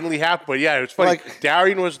finally happened. But yeah, it was funny. Like-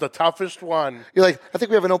 Darian was the toughest one. You're like, I think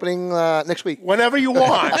we have an opening next week. Whenever you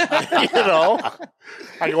want, I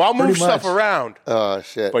go, I'll move Pretty stuff much. around. Oh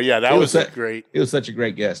shit! But yeah, that was great. It was such a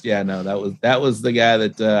great guest. Yeah, no, that was the guy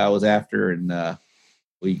that I was after, and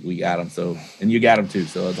we got him. So, and you got him too.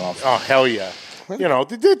 So it's awesome. Oh hell yeah!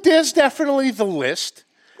 There's definitely the list.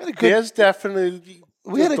 There's definitely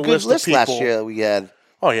We had a the good list of last people. year. We had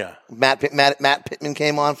Oh yeah, Matt Pittman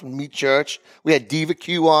came on from Meat Church. We had Diva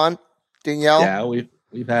Q on. Danielle. Yeah,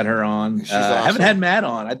 we've had her on. She's I haven't awesome. had Matt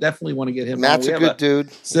on. I definitely want to get him. Matt's on. a good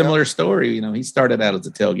dude. Similar story. He started out as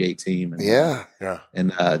a tailgate team. And, Yeah.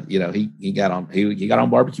 And he got on. He got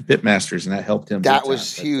on Barbecue Pitmasters, and that helped him. That big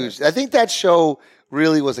was time. huge. I think that show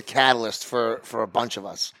really was a catalyst for a bunch of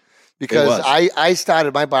us because was. I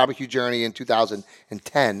started my barbecue journey in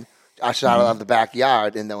 2010. I started out of the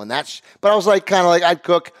backyard, and then when but I was like kind of like I'd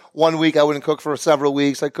cook 1 week, I wouldn't cook for several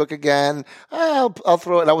weeks. I'd cook again. I'll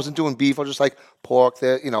throw it. I wasn't doing beef. I was just like pork,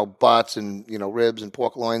 butts and ribs and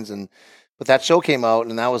pork loins, but that show came out,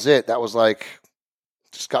 and that was it. That was like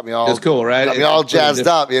just got me all. It's cool, right? Got me all jazzed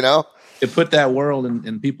up, It put that world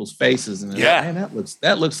in people's faces, and Yeah. man,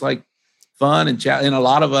 that looks like fun and and a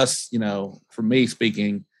lot of us, for me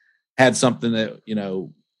speaking, had something that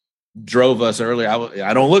drove us earlier.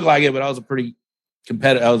 I don't look like it, but I was a pretty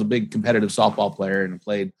competitive. I was a big competitive softball player and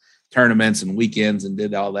played tournaments and weekends and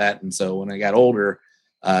did all that. And so when I got older,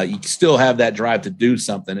 you still have that drive to do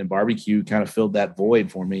something, and barbecue kind of filled that void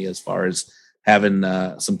for me as far as having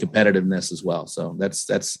some competitiveness as well. So that's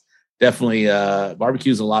definitely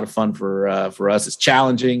barbecue is a lot of fun for us. It's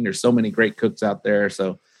challenging. There's so many great cooks out there.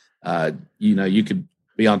 So you could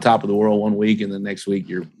be on top of the world 1 week, and the next week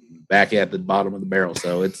you're back at the bottom of the barrel.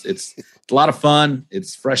 So it's a lot of fun.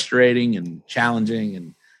 It's frustrating and challenging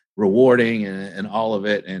and rewarding and all of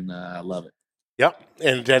it. And I love it. Yep.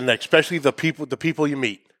 And then especially the people you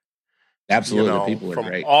meet. Absolutely. The people are from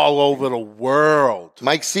great. all over the world.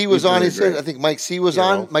 Mike C was People on. are He said, great. I think Mike C was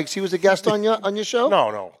on. Mike C was a guest on your show.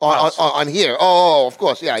 No. On here. Oh, of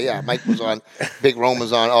course. Yeah. Mike was on. Big Rome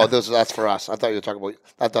was on. Oh, that's for us. I thought you were talking about.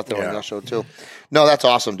 I thought they were on your show too. No, that's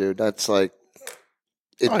awesome, dude. That's like.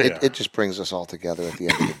 It just brings us all together at the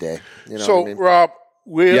end of the day. You know what I mean? Rob,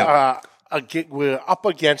 we're up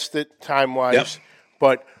against it time wise,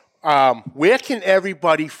 but where can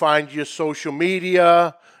everybody find your social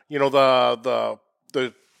media? The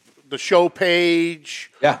show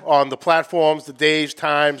page, on the platforms, the days,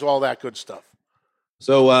 times, all that good stuff.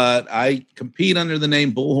 So I compete under the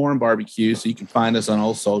name Bullhorn Barbecue, so you can find us on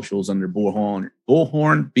all socials under Bullhorn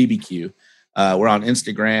BBQ. We're on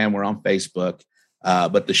Instagram, we're on Facebook.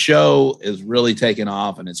 But the show is really taking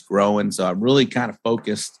off and it's growing. So I'm really kind of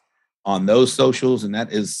focused on those socials, and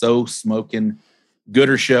that is So Smoking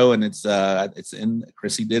Gooder Show. And it's in,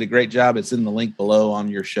 Chrissy did a great job. It's in the link below on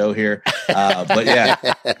your show here. But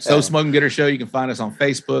yeah, So Smoking Gooder Show. You can find us on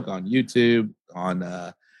Facebook, on YouTube, on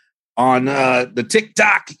the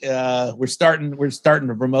TikTok. We're starting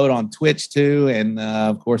to promote on Twitch too. And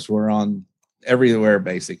of course we're on everywhere,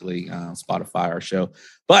 basically, Spotify, our show.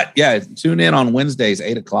 But yeah, tune in on Wednesdays,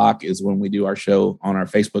 8:00 is when we do our show on our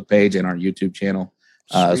Facebook page and our YouTube channel.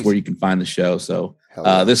 Is where you can find the show. So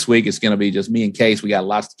this week it's going to be just me and Case. We got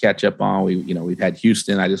lots to catch up on. We've had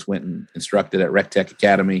Houston. I just went and instructed at RecTech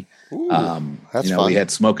Academy. That's fun. We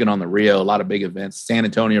had Smoking on the Rio, a lot of big events. San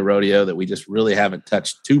Antonio Rodeo that we just really haven't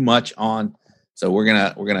touched too much on. So we're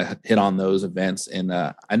gonna hit on those events. And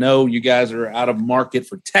I know you guys are out of market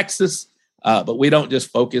for Texas. But we don't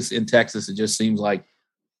just focus in Texas. It just seems like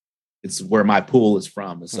it's where my pool is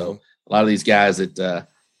from. And so a lot of these guys that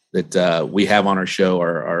we have on our show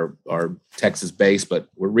are Texas based, but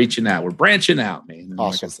we're reaching out. We're branching out, man. And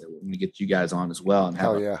awesome. Like I said, we're going to get you guys on as well and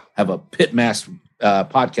have a Pitmaster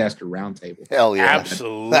podcaster roundtable. Hell yeah.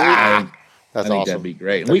 Absolutely. I That's think awesome. that'd be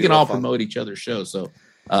great. And That'd we be can real all fun. promote each other's shows. So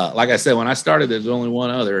like I said, when I started, there's only one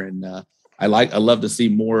other, and I love to see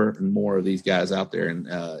more and more of these guys out there, and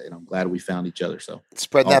I'm glad we found each other. So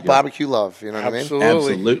Spreading that barbecue love, you know what I mean?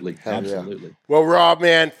 Absolutely. Absolutely. Well, Rob,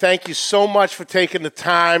 man, thank you so much for taking the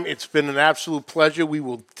time. It's been an absolute pleasure. We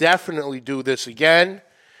will definitely do this again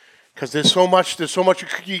because there's so much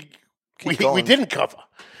we didn't cover,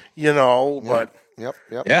 but Yep.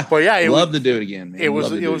 Yeah. But yeah, love to do it again, man. it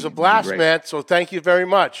was a blast, Great. man. So thank you very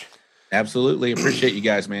much. Absolutely. Appreciate you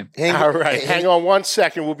guys, man. All right. Hang on 1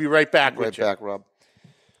 second. We'll be right back Right with you. back, Rob.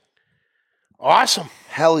 Awesome.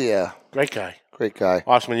 Hell yeah. Great guy. Great guy.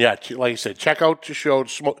 Awesome. And yeah, like you said, check out the show,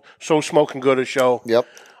 So Smoking Gooder Show. Yep.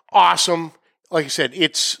 Awesome. Like I said,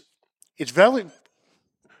 it's very,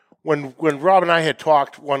 when Rob and I had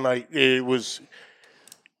talked one night, it was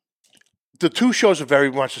the two shows are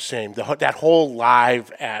very much the same. That whole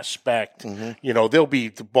live aspect, you know, there'll be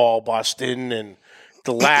the ball busting and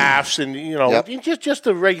the laughs and, you know, just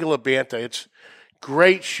the regular banter. It's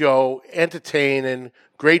great show, entertaining,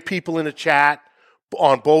 great people in the chat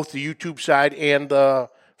on both the YouTube side and the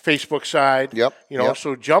Facebook side. You know,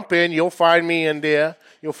 so jump in. You'll find me in there.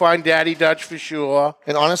 You'll find Daddy Dutch for sure.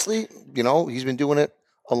 And honestly, you know, he's been doing it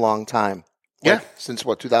a long time. Like, since,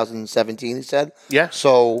 2017, he said? Yeah.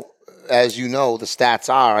 So, as you know, the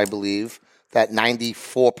stats are, I believe, that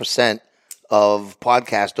 94% of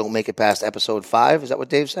podcasts don't make it past episode 5. Is that what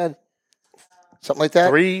Dave said? Something like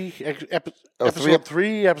that? Episode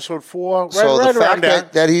 3, episode 4. So right the around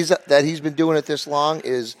fact there. that he's been doing it this long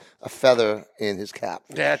is a feather in his cap.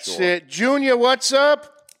 That's it. Junior, what's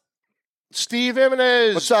up? Steve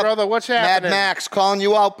Jimenez. What's up, brother? What's happening? Mad Max, calling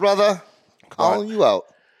you out, brother. Calling you out.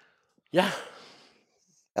 Yeah.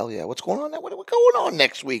 Hell yeah. What's going on? What's going on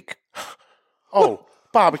next week? Oh,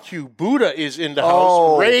 Barbecue Buddha is in the house.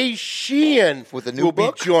 Oh. Ray Sheehan With a new will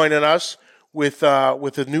book? be joining us with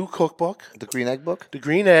a new cookbook, The Green Egg book? The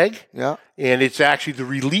Green Egg. Yeah. And it's actually the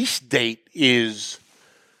release date is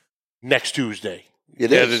next Tuesday.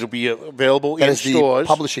 It is. It'll be available That in is the stores.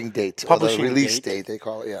 publishing date. Publishing or the release date. date, they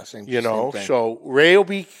call it. Yeah, same You know, same thing. so Ray will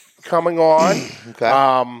be coming on. Okay.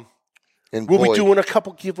 And We'll boy, be doing a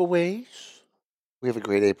couple giveaways. we have a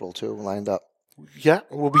great April, too, lined up. Yeah,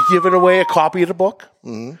 we'll be giving away a copy of the book.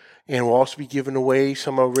 Mm-hmm. And we'll also be giving away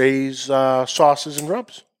some of Ray's sauces and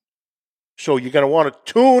rubs. So you're going to want to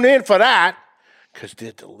tune in for that because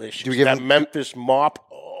they're delicious. Do we give that them- Memphis mop.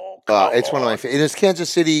 Oh, It's one of my favorites. This Kansas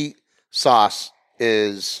City sauce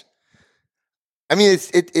is, I mean,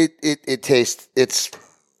 it tastes, it's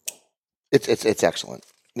excellent.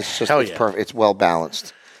 It's just, Hell it's yeah. perfect. It's well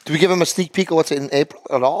balanced. Do we give them a sneak peek of what's in April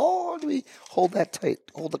at all? Or do we hold that tight?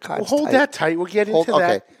 Hold the cards We'll hold tight? that tight. We'll get into Okay.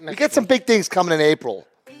 that. We next get some week. big things coming in April.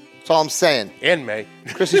 That's all I'm saying. In May.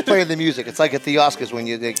 Chrissy's playing the music. It's like at the Oscars when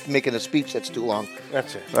you're making a speech that's too long,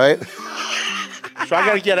 That's it. right? So I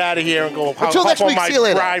got to get out of here and go hop Until next on week, my see you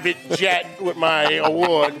later. private jet with my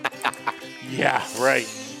award. Yeah, right.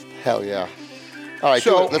 Hell yeah. All right,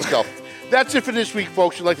 So- let's go. That's it for this week,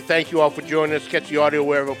 folks. We'd like to thank you all for joining us. Catch the audio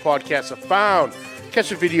wherever podcasts are found. Catch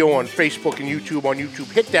the video on Facebook and YouTube. On YouTube,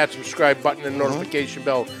 hit that subscribe button and notification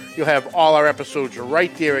bell. You'll have all our episodes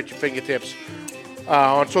right there at your fingertips.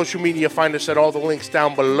 On social media, find us at all the links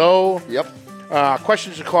down below. Yep.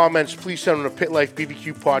 Questions or comments, please send them to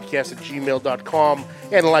pitlifebbqpodcast@gmail.com.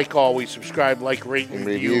 And like always, subscribe, like, rate, and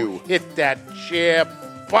review. Hit that share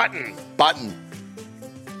button.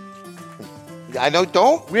 I know,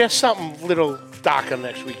 don't. Wear something little darker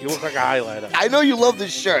next week. You look like a highlighter. I know you love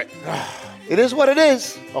this shirt. It is what it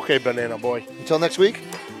is. Okay, Banana Boy. Until next week,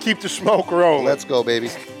 Keep the smoke rolling. let's go, baby.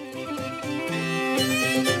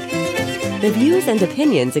 The views and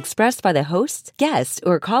opinions expressed by the hosts, guests,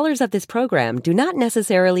 or callers of this program do not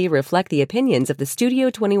necessarily reflect the opinions of the Studio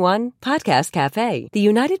 21 Podcast Cafe, the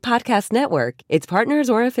United Podcast Network, its partners,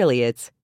 or affiliates.